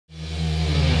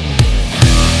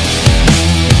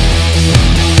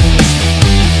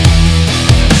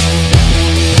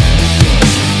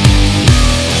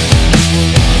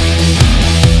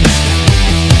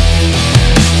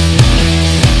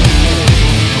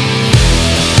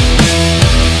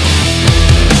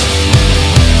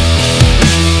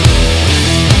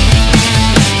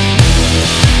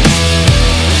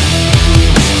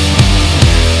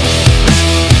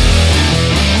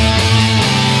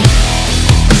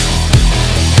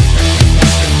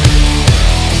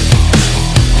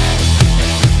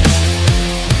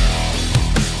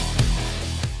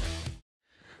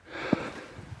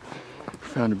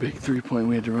found a big 3-point.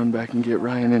 We had to run back and get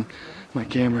Ryan and my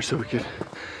camera so we could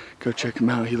go check him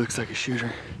out. He looks like a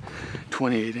shooter.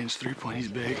 28-inch 3-point, he's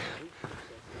big.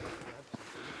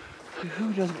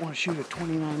 Who doesn't want to shoot a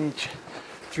 29-inch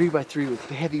 3x3 with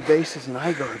heavy bases and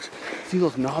eye guards? See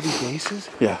those knobby bases?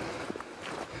 Yeah.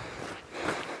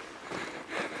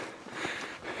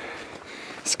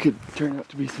 This could turn out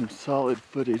to be some solid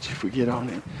footage if we get on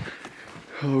it.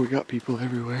 Oh, we got people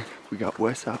everywhere. We got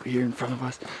Wes out here in front of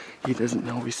us. He doesn't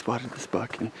know we spotted this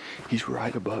buck and he's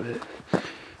right above it.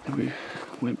 And we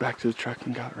went back to the truck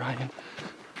and got Ryan.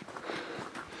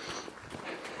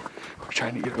 We're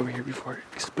trying to get over here before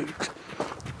it spooks.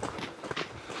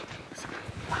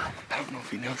 I don't know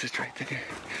if he knows it's right there.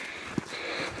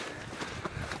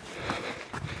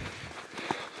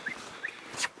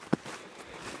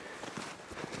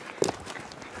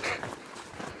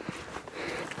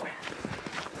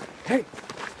 Hey!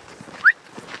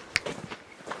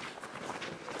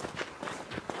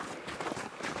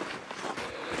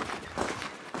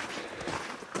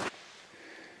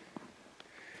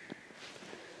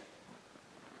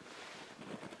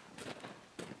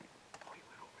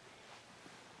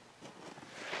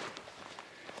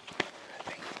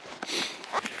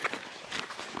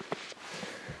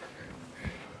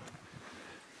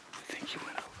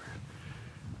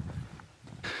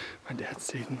 My dad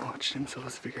stayed and watched him, so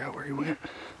let's figure out where he went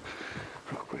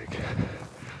real quick.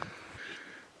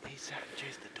 He sat and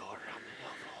chased the dog around the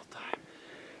hill the whole time.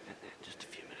 And then just a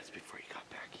few minutes before he got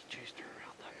back, he chased her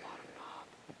around that bottom knob.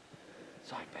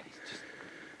 So I bet they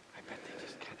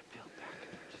just kind of peeled back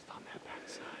and they're just on that back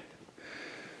side.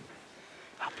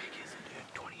 How big is it, dude?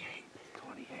 28?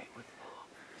 28 with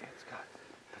long. It's got,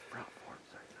 the front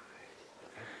forks are nice.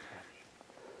 And it's heavy.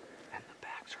 And the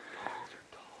backs are tall.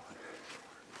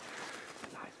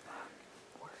 Nice buck.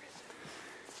 Where is it?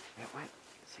 It went,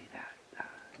 see that,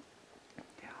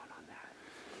 down on that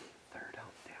third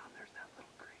hump down, there's that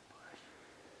little green bush.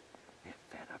 It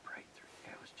fed up right through,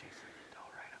 it was chasing the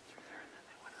doe right up through there, and then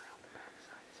they went around the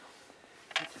backside, so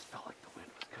it just felt like the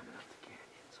wind was coming up the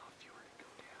canyon, so if you were to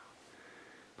go down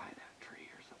by that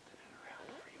tree or something and around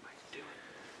where you might do it.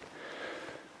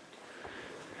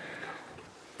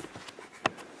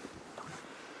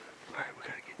 Alright, we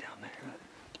gotta get down there.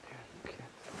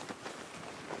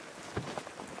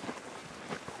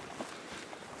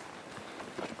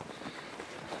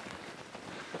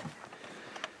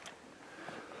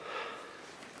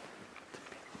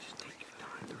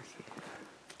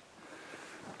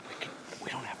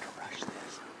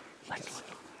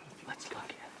 Let's look at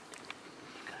it.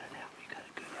 You got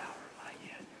a good hour light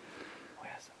yet.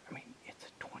 Wes, I mean, it's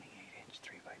a 28-inch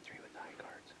 3x3 with eye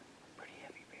guards. Pretty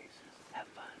heavy bases. Have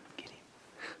fun. Get him.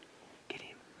 Get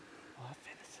him. We'll have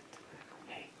venison tonight.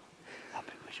 Hey, how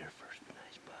big was your first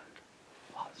nice buck?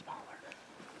 A lot smaller.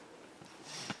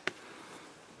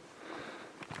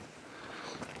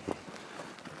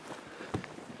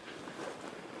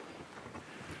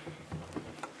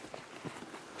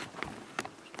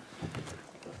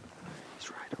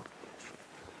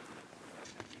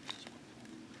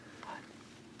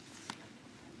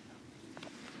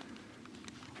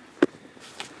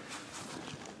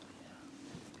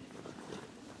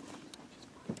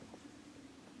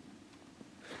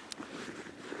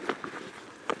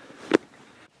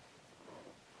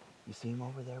 You see him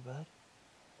over there, bud?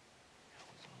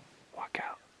 Walk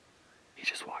out. He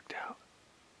just walked out.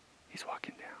 He's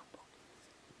walking down.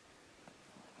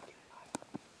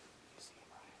 You see him,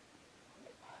 Ryan?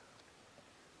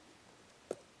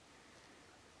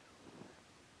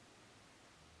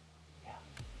 Yeah.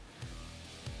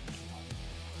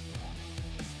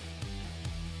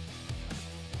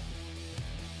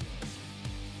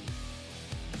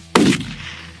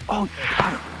 Oh,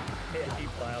 got him. Yeah, he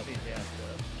plowed his ass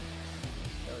up.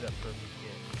 That was a perfect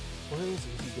hit. Where is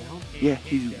he? Is he down? Yeah,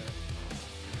 he's...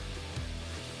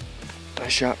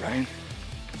 Nice shot, Ryan.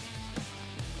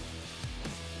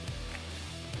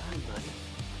 Done, buddy.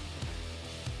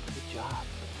 Good job.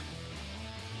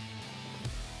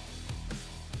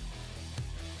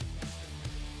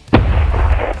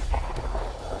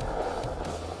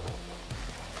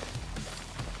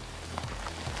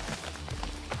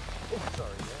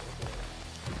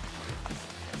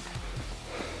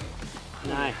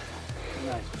 Nice.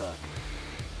 Nice buck.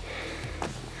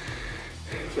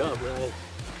 Good job, Ryan.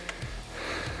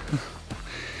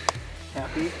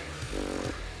 Happy?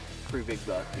 Pretty big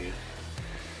buck, dude.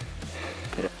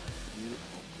 Yeah.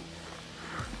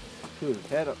 Dude,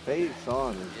 that face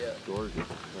on is gorgeous.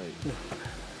 Like,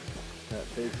 that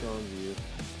face on view.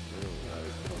 Really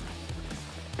nice.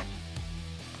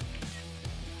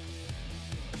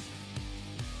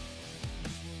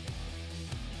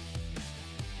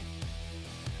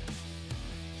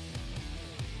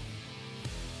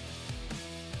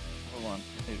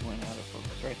 It went out of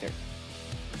focus right there.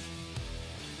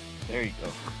 There you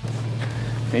go.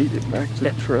 Made it back to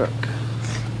the truck.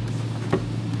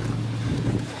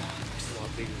 It's a lot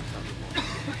bigger than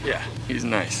something. Yeah, he's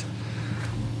nice.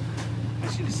 I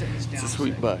should have set this down. It's a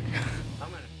sweet buck.